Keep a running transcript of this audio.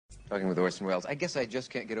talking with Orson Welles. I guess I just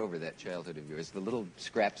can't get over that childhood of yours. The little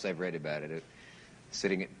scraps I've read about it,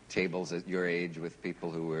 sitting at tables at your age with people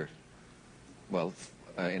who were, well,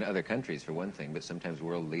 in other countries for one thing, but sometimes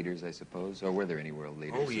world leaders, I suppose. Or were there any world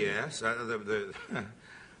leaders? Oh yes,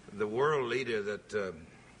 the world leader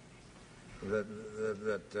that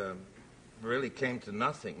really came to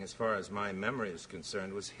nothing, as far as my memory is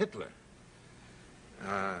concerned, was Hitler.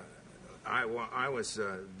 I was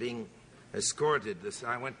being escorted.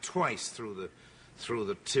 I went twice through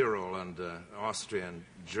the Tyrol and Austrian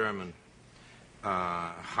German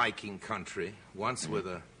hiking country. Once with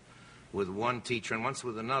one teacher and once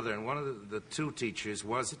with another. And one of the two teachers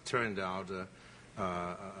was, it turned out,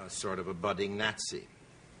 a sort of a budding Nazi.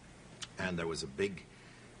 And there was a big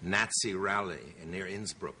Nazi rally near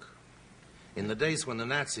Innsbruck. In the days when the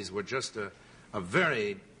Nazis were just a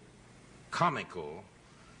very comical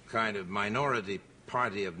kind of minority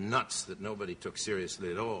party of nuts that nobody took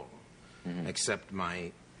seriously at all, except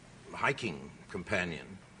my hiking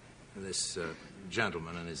companion, this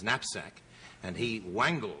gentleman and his knapsack, and he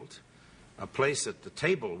wangled a place at the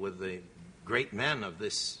table with the great men of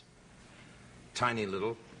this tiny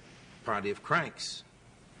little party of cranks.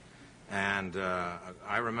 And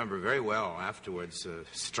I remember very well afterwards,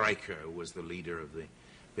 Stryker, who was the leader of the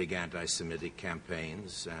big anti-Semitic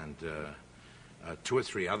campaigns, and 2 or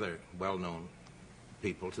 3 other well-known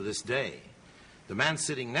people to this day. The man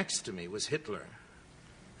sitting next to me was Hitler,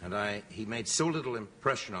 and he made so little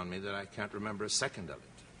impression on me that I can't remember a second of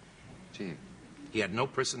it. Gee. He had no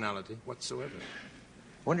personality whatsoever.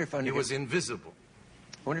 He was invisible.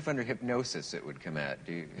 I wonder if under hypnosis it would come out.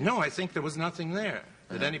 No, I think there was nothing there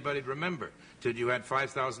that anybody'd remember till you had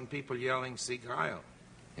 5,000 people yelling, "Sieg Heil."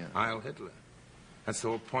 Yeah. Heil Hitler. That's the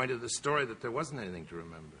whole point of the story, that there wasn't anything to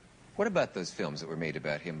remember. What about those films that were made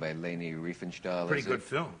about him by Leni Riefenstahl? Pretty good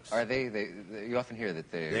films. Are they? You often hear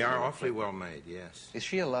that they are awfully well made, yes. Is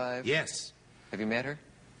she alive? Yes. Have you met her?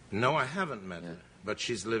 No, I haven't met her. But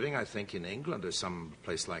she's living, I think, in England or some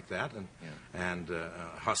place like that, and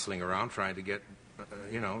hustling around trying to get,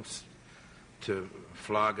 to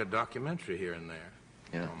flog a documentary here and there.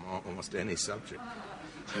 Yeah. On almost any subject.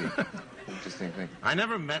 Interesting thing. I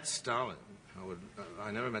never met Stalin.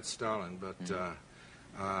 I never met Stalin, but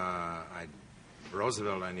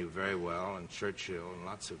Roosevelt I knew very well, and Churchill, and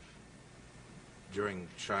lots of, during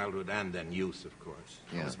childhood and then youth, of course.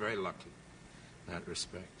 Yeah. I was very lucky in that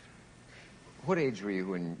respect. What age were you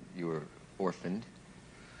when you were orphaned?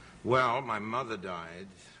 Well, my mother died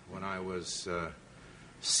when I was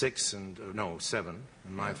 7,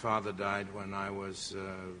 and my father died when I was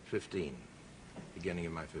 15, beginning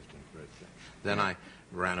of my 15th birthday. Then I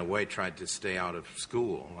ran away, tried to stay out of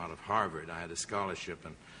school, out of Harvard. I had a scholarship,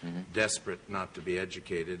 and desperate not to be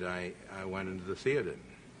educated, I went into the theater.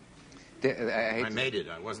 I made it.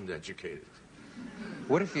 I wasn't educated.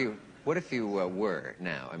 What if you were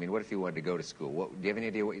now? I mean, what if you wanted to go to school? Do you have any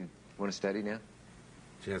idea what you want to study now?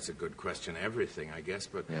 Gee, that's a good question. Everything, I guess.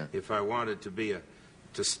 But if I wanted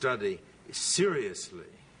to study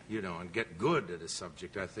seriously, and get good at a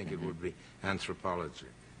subject, I think it would be anthropology.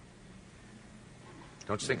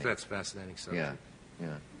 Don't you think that's a fascinating subject?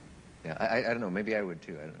 Yeah. I don't know. Maybe I would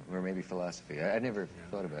too. I don't know. Or maybe philosophy. I never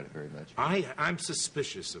thought about it very much. I'm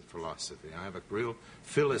suspicious of philosophy. I have a real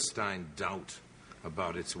Philistine doubt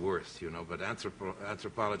about its worth, but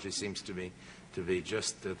anthropology seems to me to be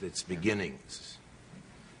just at its beginnings,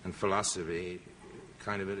 and philosophy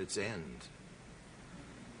kind of at its end.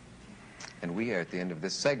 And we are at the end of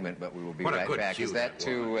this segment, but we will be right back. Is that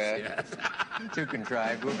too too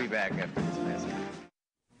contrived? We'll be back after this message.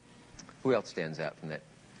 Who else stands out from that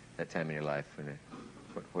time in your life?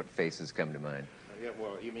 What faces come to mind?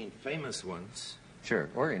 Well, you mean famous ones? Sure,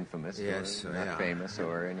 or infamous. Yes, or not famous,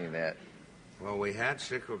 or any of that. Well, we had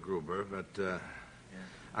Schicklgruber, but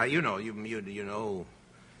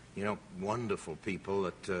wonderful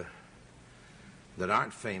people that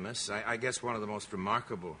aren't famous. I guess one of the most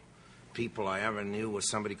remarkable people I ever knew was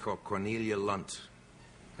somebody called Cornelia Lunt.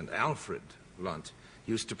 And Alfred Lunt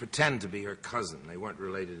used to pretend to be her cousin. They weren't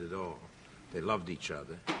related at all. They loved each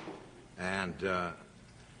other. And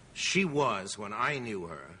she was, when I knew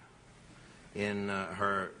her, in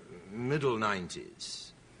her middle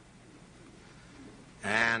 90s,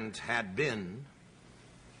 and had been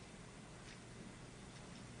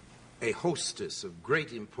a hostess of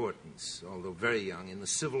great importance, although very young, in the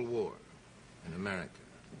Civil War in America,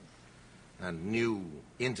 and knew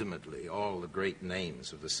intimately all the great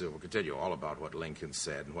names of the Civil War. I could tell you all about what Lincoln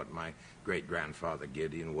said and what my great-grandfather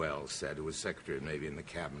Gideon Wells said, who was Secretary of Navy in the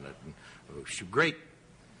Cabinet. And she was a great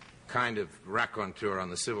kind of raconteur on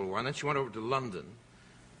the Civil War. And then she went over to London,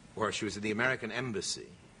 where she was at the American Embassy,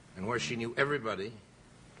 and where she knew everybody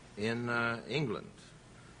in England.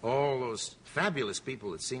 All those fabulous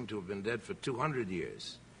people that seemed to have been dead for 200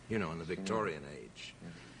 years, you know, in the Victorian age.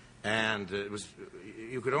 And it was,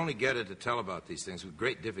 you could only get her to tell about these things with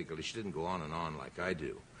great difficulty. She didn't go on and on like I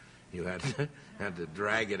do. You had to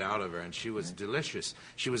drag it out of her, and she was delicious.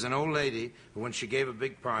 She was an old lady who, when she gave a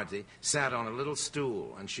big party, sat on a little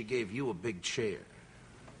stool, and she gave you a big chair.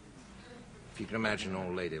 If you can imagine an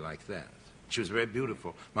old lady like that. She was very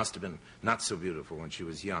beautiful. Must have been not so beautiful when she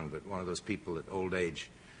was young, but one of those people that old age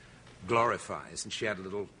glorifies. And she had a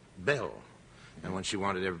little bell. And when she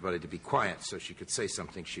wanted everybody to be quiet so she could say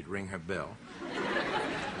something, she'd ring her bell.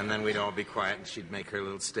 And then we'd all be quiet, and she'd make her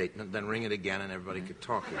little statement, then ring it again, and everybody could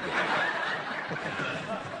talk again.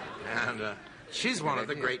 And she's one of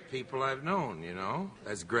the great people I've known, you know.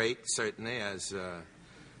 As great, certainly,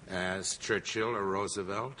 as Churchill or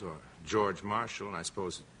Roosevelt or George Marshall, and I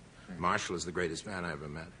suppose Marshall is the greatest man I ever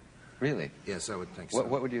met. Really? Yes, I would think so.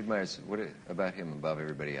 What would you admire about him above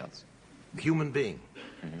everybody else? Human being.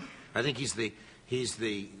 I think he's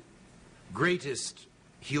the greatest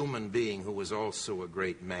human being who was also a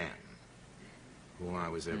great man, whom I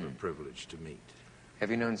was ever privileged to meet.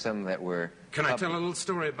 Have you known some that were... Can I tell a little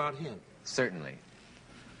story about him? Certainly.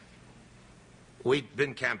 We'd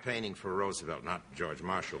been campaigning for Roosevelt, not George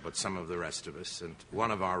Marshall, but some of the rest of us, and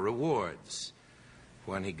one of our rewards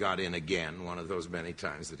when he got in again, one of those many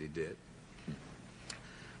times that he did,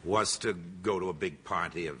 was to go to a big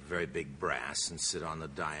party, a very big brass, and sit on the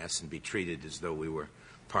dais and be treated as though we were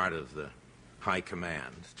part of the high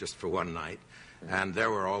command, just for one night. And there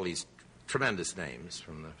were all these tremendous names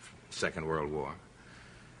from the Second World War.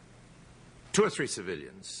 2 or 3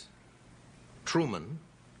 civilians. Truman,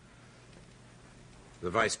 the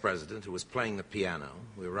vice president, who was playing the piano.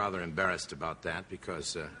 We were rather embarrassed about that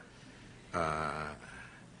because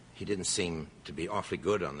he didn't seem to be awfully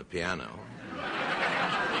good on the piano.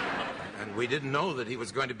 And we didn't know that he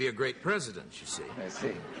was going to be a great president, you see. I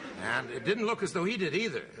see. And it didn't look as though he did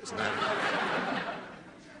either, as a matter of fact.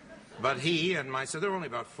 But he and so there were only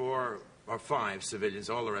about 4 or 5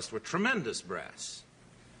 civilians. All the rest were tremendous brass,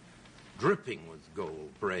 dripping with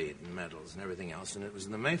gold, braid and medals and everything else. And it was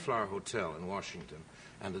in the Mayflower Hotel in Washington.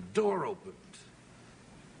 And the door opened.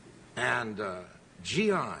 And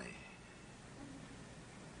G.I.,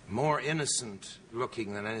 more innocent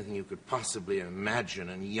looking than anything you could possibly imagine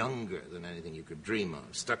and younger than anything you could dream of,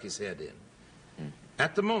 stuck his head in.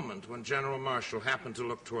 At the moment when General Marshall happened to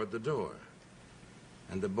look toward the door,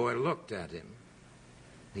 and the boy looked at him,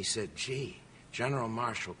 he said, "Gee, General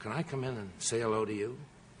Marshall, can I come in and say hello to you?"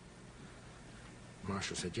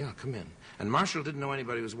 Marshall said, "Yeah, come in." And Marshall didn't know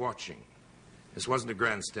anybody was watching. This wasn't a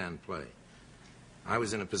grandstand play. I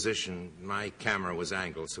was in a position, my camera was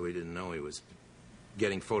angled, so he didn't know he was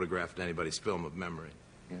getting photographed in anybody's film of memory.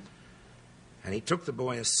 Yeah. And he took the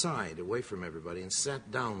boy aside, away from everybody, and sat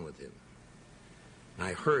down with him. And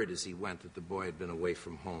I heard as he went that the boy had been away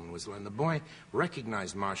from home. And the boy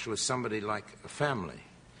recognized Marshall as somebody like a family.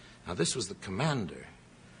 Now, this was the commander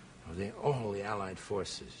of all the Allied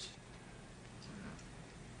forces.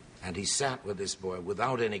 And he sat with this boy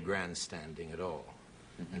without any grandstanding at all,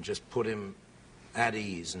 and just put him at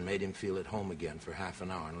ease and made him feel at home again for half an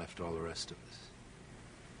hour and left all the rest of us.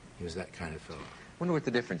 He was that kind of fellow. I wonder what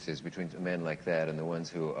the difference is between men like that and the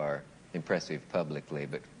ones who are impressive publicly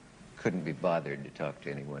but couldn't be bothered to talk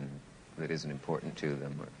to anyone that isn't important to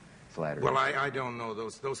them or flattered. Well, I don't know.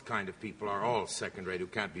 Those kind of people are all second-rate, who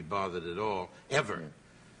can't be bothered at all, ever. Yeah.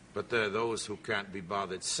 But there are those who can't be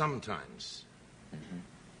bothered sometimes.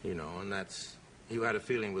 You know, and that's... You had a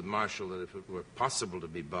feeling with Marshall that if it were possible to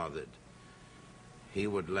be bothered, he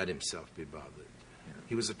would let himself be bothered.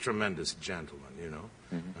 He was a tremendous gentleman, you know,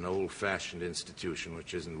 an old-fashioned institution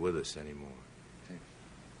which isn't with us anymore.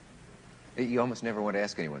 You almost never want to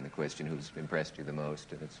ask anyone the question who's impressed you the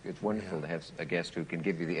most, and it's wonderful to have a guest who can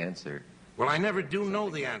give you the answer. Well, I never do know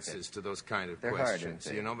the answers to those kind of questions,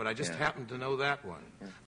 hard, you know, but I just happen to know that one.